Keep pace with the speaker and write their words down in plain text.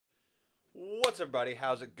What's up, everybody?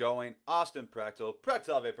 How's it going? Austin Practical,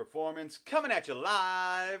 Practical Elevate Performance, coming at you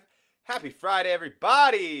live. Happy Friday,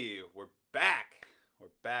 everybody! We're back. We're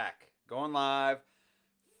back. Going live.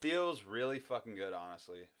 Feels really fucking good,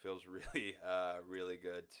 honestly. Feels really, really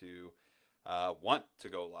good to want to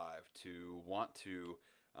go live, to want to,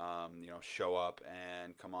 show up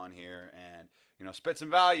and come on here and, spit some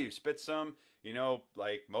value, spit some,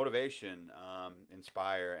 like motivation,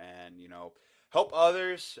 inspire, and, help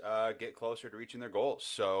others get closer to reaching their goals.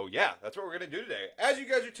 So, yeah, that's what we're going to do today. As you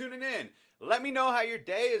guys are tuning in, let me know how your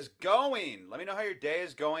day is going. Let me know how your day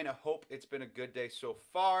is going. I hope it's been a good day so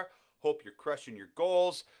far. Hope you're crushing your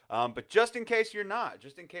goals. But just in case you're not,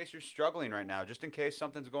 just in case you're struggling right now, just in case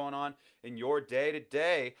something's going on in your day to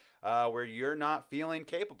day where you're not feeling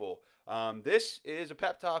capable, this is a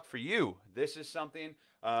pep talk for you. This is something.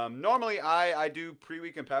 Normally, I do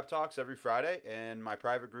pre-weekend pep talks every Friday in my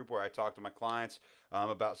private group where I talk to my clients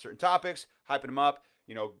about certain topics, hyping them up,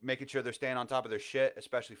 making sure they're staying on top of their shit,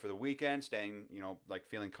 especially for the weekend, staying, like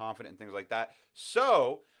feeling confident and things like that.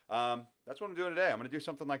 So, that's what I'm doing today. I'm going to do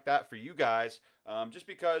something like that for you guys, just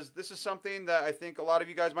because this is something that I think a lot of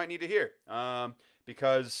you guys might need to hear.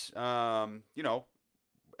 Because,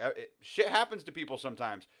 shit happens to people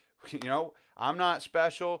sometimes. I'm not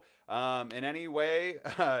special in any way.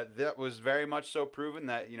 That was very much so proven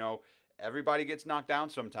that, everybody gets knocked down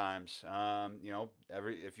sometimes.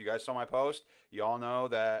 If you guys saw my post, you all know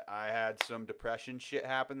that I had some depression shit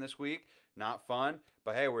happen this week. Not fun,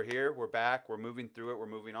 but hey, we're here, we're back, we're moving through it, we're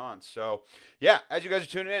moving on. So, yeah, as you guys are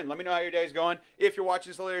tuning in, let me know how your day's going. If you're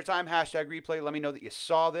watching this a later time, hashtag replay, let me know that you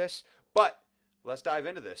saw this. But let's dive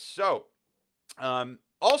into this. So,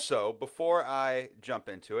 also, before I jump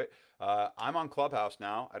into it, I'm on Clubhouse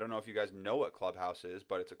now. I don't know if you guys know what Clubhouse is,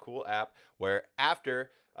 but it's a cool app where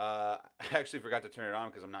after, I actually forgot to turn it on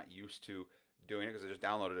because I'm not used to doing it because I just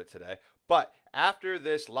downloaded it today. But after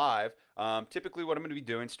this live, typically what I'm going to be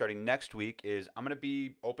doing starting next week is I'm going to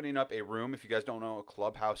be opening up a room. If you guys don't know what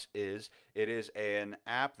Clubhouse is, it is an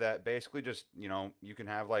app that basically just, you can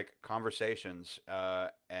have like conversations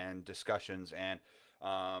and discussions and,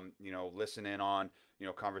 listen in on,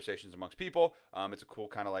 conversations amongst people. It's a cool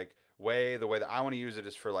kind of like way. The way that I want to use it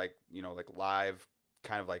is for like, like live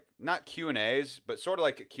kind of like not Q&As, but sort of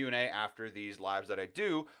like a Q&A after these lives that I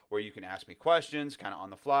do where you can ask me questions kind of on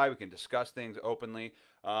the fly. We can discuss things openly.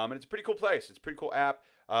 And it's a pretty cool place. It's a pretty cool app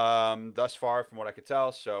thus far from what I could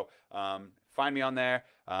tell. So find me on there.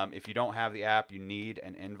 If you don't have the app, you need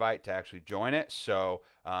an invite to actually join it. So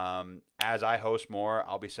as I host more,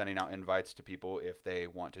 I'll be sending out invites to people if they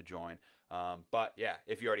want to join. But yeah,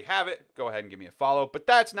 if you already have it, go ahead and give me a follow. But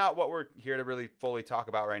that's not what we're here to really fully talk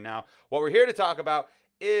about right now. What we're here to talk about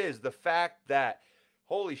is the fact that,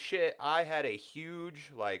 holy shit, I had a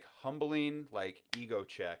huge, like, humbling, like, ego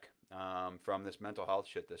check from this mental health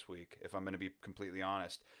shit this week, if I'm going to be completely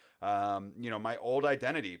honest. My old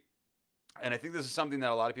identity, and I think this is something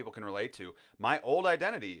that a lot of people can relate to. My old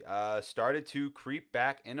identity started to creep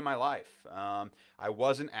back into my life. I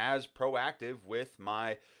wasn't as proactive with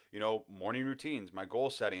my, morning routines, my goal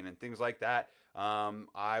setting, and things like that.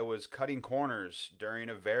 I was cutting corners during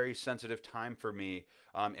a very sensitive time for me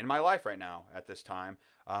in my life right now at this time.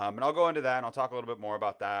 And I'll go into that and I'll talk a little bit more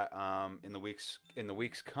about that in the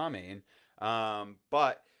weeks coming.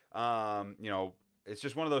 But it's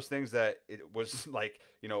just one of those things that it was like,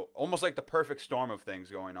 almost like the perfect storm of things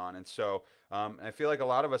going on. And so I feel like a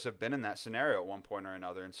lot of us have been in that scenario at one point or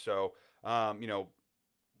another. And so,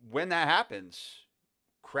 when that happens,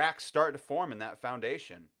 cracks start to form in that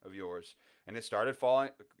foundation of yours. And it started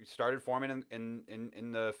forming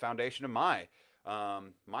in the foundation of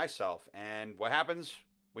myself. And what happens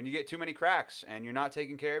when you get too many cracks and you're not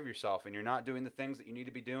taking care of yourself and you're not doing the things that you need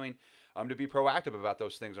to be doing to be proactive about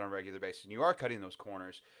those things on a regular basis and you are cutting those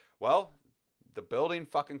corners, well, the building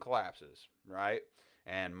fucking collapses, right?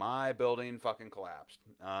 And my building fucking collapsed.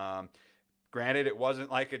 Granted, it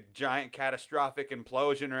wasn't like a giant catastrophic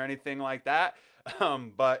implosion or anything like that.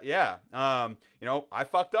 But yeah, I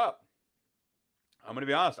fucked up. I'm gonna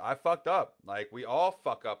be honest. I fucked up. Like we all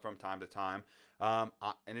fuck up from time to time.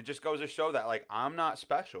 And it just goes to show that like I'm not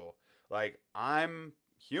special. Like I'm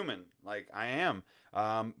human. Like I am.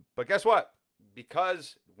 But guess what?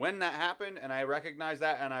 Because when that happened, and I recognize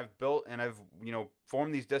that, and I've built and I've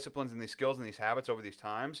formed these disciplines and these skills and these habits over these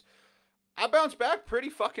times, I bounced back pretty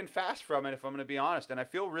fucking fast from it, if I'm going to be honest, and I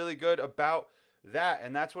feel really good about that.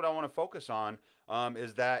 And that's what I want to focus on.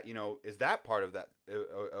 Is that is that part of that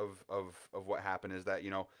of what happened? Is that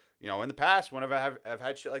in the past, whenever I've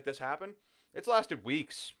had shit like this happen, it's lasted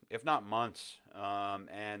weeks, if not months.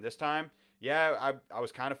 And this time, yeah, I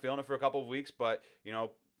was kind of feeling it for a couple of weeks, but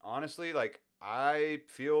honestly, like I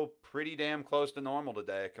feel pretty damn close to normal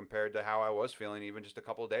today compared to how I was feeling even just a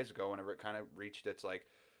couple of days ago whenever it kind of reached its like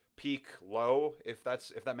peak low, if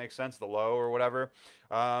that makes sense, the low or whatever.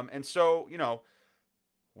 And so,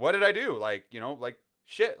 what did I do? Like, like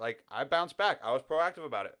shit, like I bounced back. I was proactive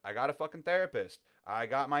about it. I got a fucking therapist. I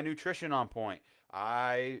got my nutrition on point.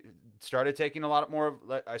 I started taking a lot more of,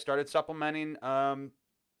 I started supplementing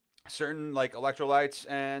certain like electrolytes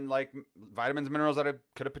and like vitamins and minerals that I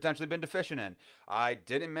could have potentially been deficient in. I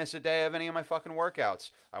didn't miss a day of any of my fucking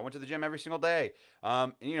workouts. I went to the gym every single day.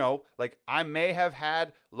 Like I may have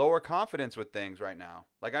had lower confidence with things right now.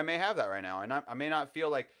 Like I may have that right now, and I may not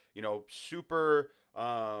feel like super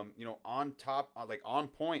on top, like on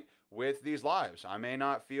point with these lives. I may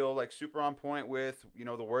not feel like super on point with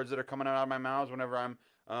the words that are coming out of my mouth whenever I'm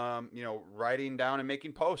writing down and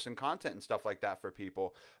making posts and content and stuff like that for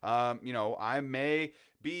people. I may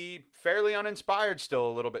be fairly uninspired still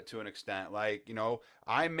a little bit to an extent. Like,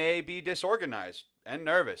 I may be disorganized and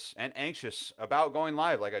nervous and anxious about going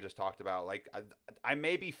live, like I just talked about. Like, I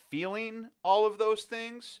may be feeling all of those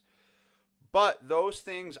things, but those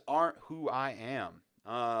things aren't who I am.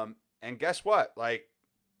 And guess what? Like,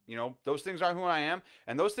 those things aren't who I am,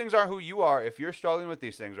 and those things aren't who you are if you're struggling with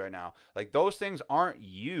these things right now. Like, those things aren't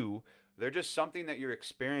you. They're just something that you're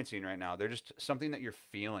experiencing right now. They're just something that you're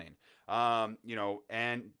feeling.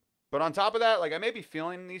 And but on top of that, like I may be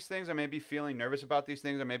feeling these things, I may be feeling nervous about these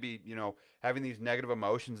things, I may be, having these negative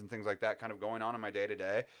emotions and things like that kind of going on in my day to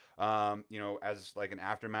day. As like an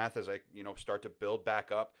aftermath, as I, start to build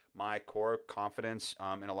back up my core confidence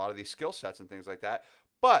in a lot of these skill sets and things like that.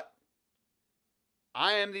 But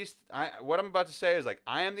what I'm about to say is like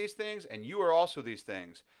I am these things and you are also these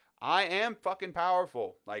things. I am fucking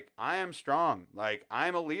powerful. Like I am strong. Like I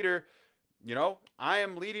am a leader. I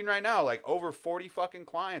am leading right now like over 40 fucking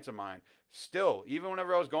clients of mine. Still, even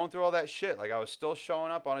whenever I was going through all that shit, like I was still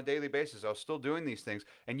showing up on a daily basis. I was still doing these things.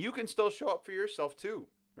 And you can still show up for yourself too,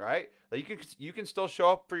 right? Like you can still show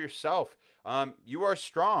up for yourself. You are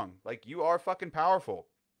strong. Like you are fucking powerful.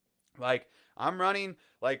 Like I'm running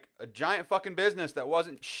like a giant fucking business that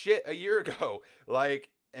wasn't shit a year ago. Like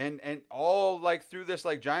and all like through this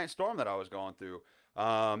like giant storm that I was going through.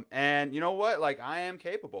 And you know what? Like I am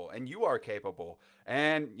capable and you are capable.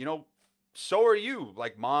 And so are you,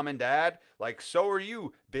 like mom and dad. Like so are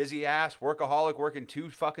you, busy ass workaholic working two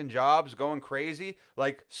fucking jobs, going crazy.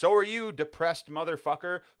 Like so are you, depressed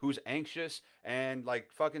motherfucker who's anxious and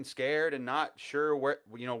like fucking scared and not sure where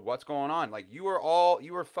what's going on. Like you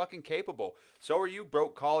are fucking capable. So are you,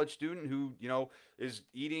 broke college student who is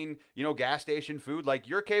eating gas station food. Like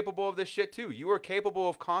you're capable of this shit too. You are capable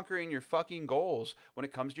of conquering your fucking goals when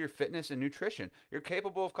it comes to your fitness and nutrition. You're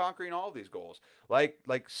capable of conquering all of these goals. Like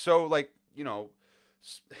like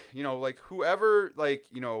whoever, like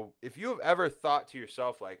if you have ever thought to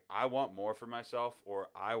yourself like I want more for myself, or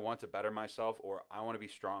I want to better myself, or I want to be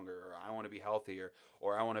stronger, or I want to be healthier,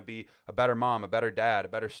 or I want to be a better mom, a better dad, a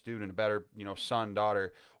better student, a better son,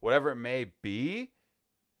 daughter, whatever it may be,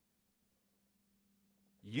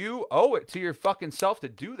 you owe it to your fucking self to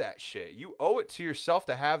do that shit. You owe it to yourself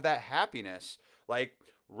to have that happiness. Like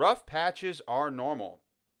rough patches are normal.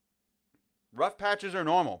 Rough patches are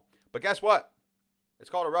normal. But guess what? It's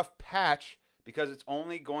called a rough patch because it's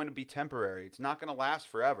only going to be temporary. It's not going to last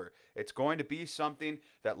forever. It's going to be something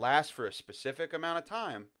that lasts for a specific amount of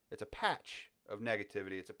time. It's a patch of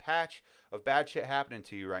negativity. It's a patch of bad shit happening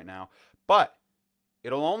to you right now. But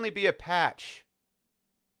it'll only be a patch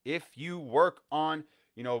if you work on,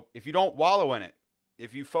 if you don't wallow in it,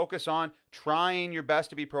 if you focus on trying your best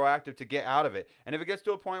to be proactive to get out of it. And if it gets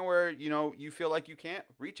to a point where, you feel like you can't,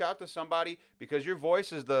 reach out to somebody, because your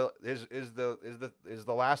voice is the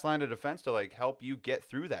last line of defense to like help you get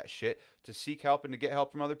through that shit, to seek help and to get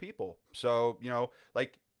help from other people. So,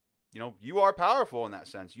 like you are powerful in that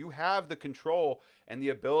sense. You have the control and the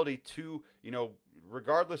ability to,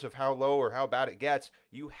 regardless of how low or how bad it gets,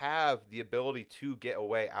 you have the ability to get a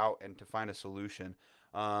way out and to find a solution.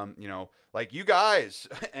 Like you guys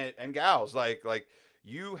and gals, like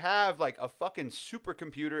you have like a fucking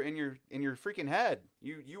supercomputer in your freaking head.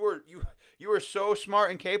 You are so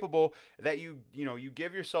smart and capable that you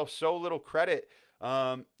give yourself so little credit,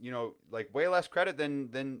 like way less credit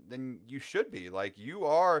than you should be. Like you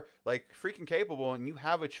are like freaking capable, and you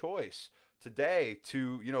have a choice today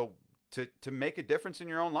to to make a difference in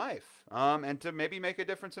your own life, and to maybe make a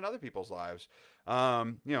difference in other people's lives.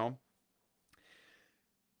 um you know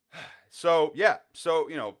so yeah, so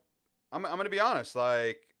I'm gonna be honest,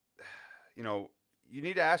 like you know you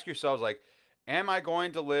need to ask yourselves, like, am I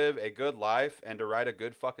going to live a good life and to write a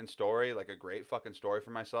good fucking story, like a great fucking story for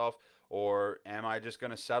myself, or am I just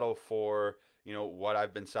going to settle for, what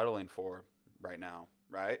I've been settling for right now,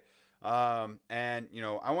 right? And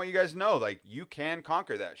I want you guys to know, like, you can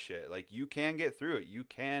conquer that shit. Like, you can get through it. You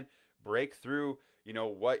can break through,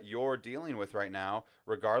 what you're dealing with right now,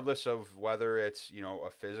 regardless of whether it's,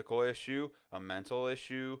 a physical issue, a mental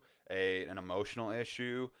issue, an emotional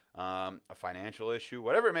issue, a financial issue,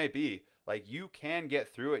 whatever it may be. Like, you can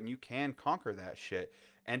get through it and you can conquer that shit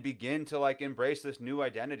and begin to like embrace this new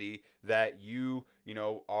identity that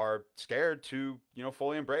are scared to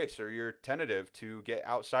fully embrace, or you're tentative to get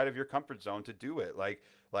outside of your comfort zone to do it. Like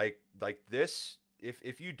this,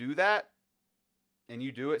 if you do that and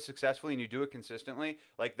you do it successfully and you do it consistently,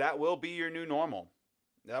 like that will be your new normal.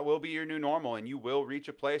 That will be your new normal, and you will reach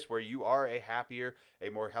a place where you are a happier,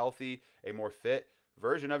 a more healthy, a more fit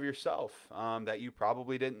version of yourself, that you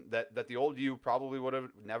probably didn't, that the old you probably would have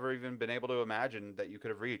never even been able to imagine that you could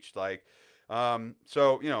have reached. Like,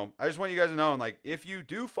 so I just want you guys to know, and like, if you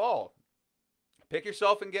do fall, pick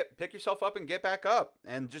yourself up and get back up,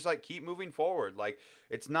 and just like keep moving forward. Like,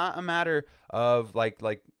 it's not a matter of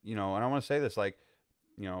and I want to say this, like,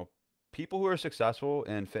 you know, people who are successful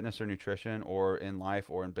in fitness or nutrition or in life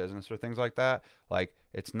or in business or things like that, like,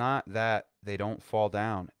 it's not that they don't fall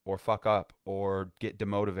down or fuck up or get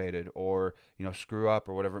demotivated or, screw up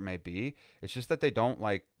or whatever it may be. It's just that they don't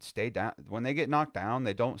like stay down. When they get knocked down,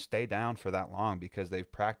 they don't stay down for that long because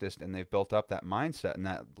they've practiced and they've built up that mindset and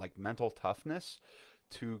that like mental toughness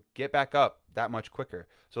to get back up that much quicker.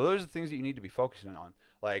 So those are the things that you need to be focusing on.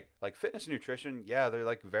 Like fitness and nutrition, yeah, they're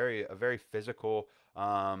like a very physical,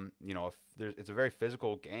 it's a very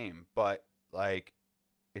physical game, but like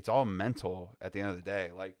it's all mental at the end of the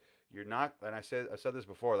day. Like, you're not, and I said this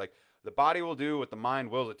before, like, the body will do what the mind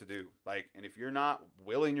wills it to do. Like, and if you're not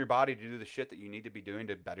willing your body to do the shit that you need to be doing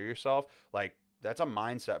to better yourself, like, that's a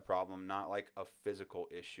mindset problem, not like a physical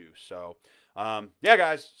issue. So, yeah,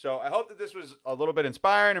 guys. So I hope that this was a little bit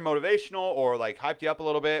inspiring and motivational, or like hyped you up a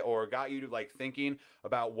little bit, or got you to like thinking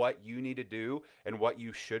about what you need to do and what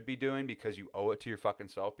you should be doing, because you owe it to your fucking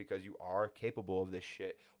self, because you are capable of this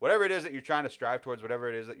shit. Whatever it is that you're trying to strive towards, whatever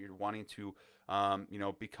it is that you're wanting to,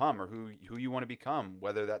 become, or who you want to become,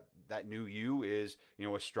 whether that new you is,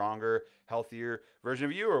 a stronger, healthier version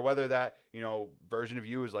of you, or whether that, version of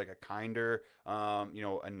you is like a kinder,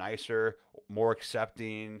 a nicer, more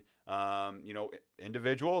accepting,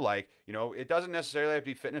 individual. Like, it doesn't necessarily have to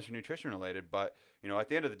be fitness or nutrition related, but, at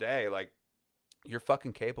the end of the day, like, you're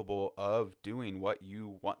fucking capable of doing what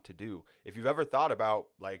you want to do. If you've ever thought about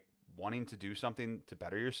like wanting to do something to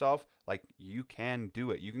better yourself, like, you can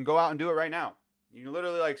do it. You can go out and do it right now. You can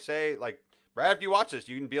literally like say, like, right after you watch this,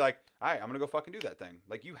 you can be like, all right, I'm going to go fucking do that thing.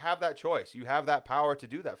 Like, you have that choice. You have that power to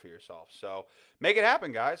do that for yourself. So make it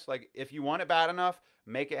happen, guys. Like, if you want it bad enough,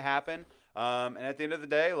 make it happen. And at the end of the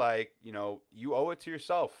day, like, you owe it to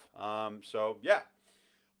yourself. So yeah,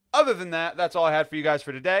 other than that, that's all I had for you guys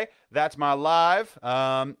for today. That's my live.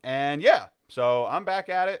 And yeah, so I'm back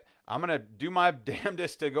at it. I'm going to do my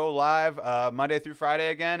damnedest to go live Monday through Friday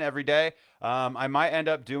again, every day. I might end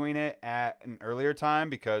up doing it at an earlier time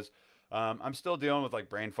because I'm still dealing with like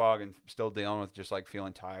brain fog and still dealing with just like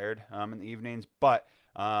feeling tired in the evenings. But,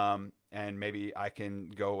 and maybe I can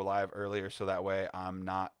go live earlier so that way I'm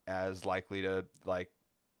not as likely to like,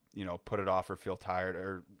 put it off or feel tired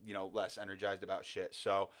or, less energized about shit.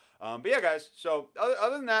 So, but yeah, guys. So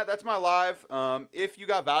other than that, that's my live. If you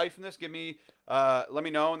got value from this, let me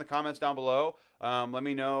know in the comments down below. Let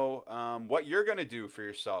me know what you're gonna do for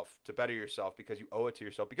yourself to better yourself, because you owe it to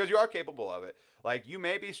yourself, because you are capable of it. Like, you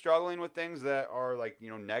may be struggling with things that are like,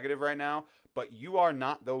 negative right now, but you are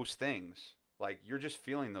not those things. Like, you're just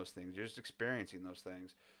feeling those things. You're just experiencing those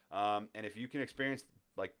things. And if you can experience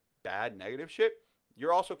like bad, negative shit,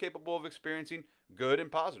 you're also capable of experiencing good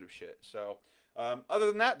and positive shit. So, other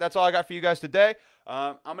than that, that's all I got for you guys today.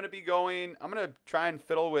 I'm going to try and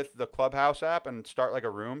fiddle with the Clubhouse app and start like a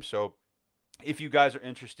room. So if you guys are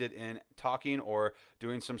interested in talking or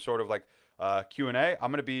doing some sort of like Q&A,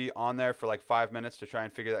 I'm going to be on there for like 5 minutes to try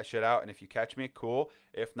and figure that shit out. And if you catch me, cool.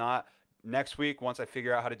 If not, next week, once I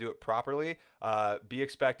figure out how to do it properly, be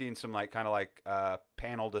expecting some like kind of like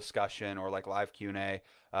panel discussion or like live Q&A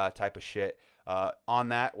type of shit on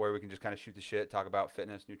that, where we can just kind of shoot the shit, talk about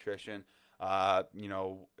fitness, nutrition,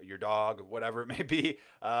 your dog, whatever it may be.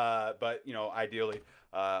 But, ideally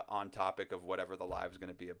on topic of whatever the live is going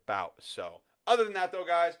to be about. So other than that, though,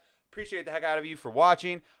 guys, appreciate the heck out of you for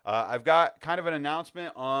watching. I've got kind of an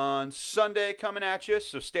announcement on Sunday coming at you,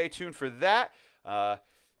 so stay tuned for that.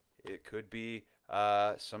 It could be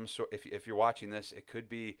some sort, if you're watching this, it could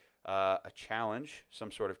be a challenge,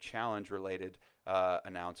 some sort of challenge related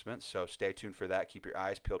announcements. So stay tuned for that. Keep your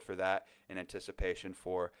eyes peeled for that in anticipation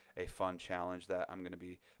for a fun challenge that I'm going to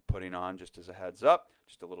be putting on just as a heads up.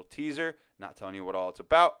 Just a little teaser, not telling you what all it's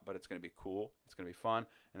about, but it's going to be cool. It's going to be fun,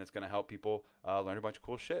 and it's going to help people learn a bunch of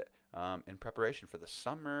cool shit in preparation for the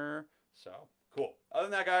summer. So cool. Other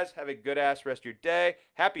than that, guys, have a good ass rest of your day.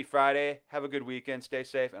 Happy Friday. Have a good weekend. Stay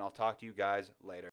safe, and I'll talk to you guys later.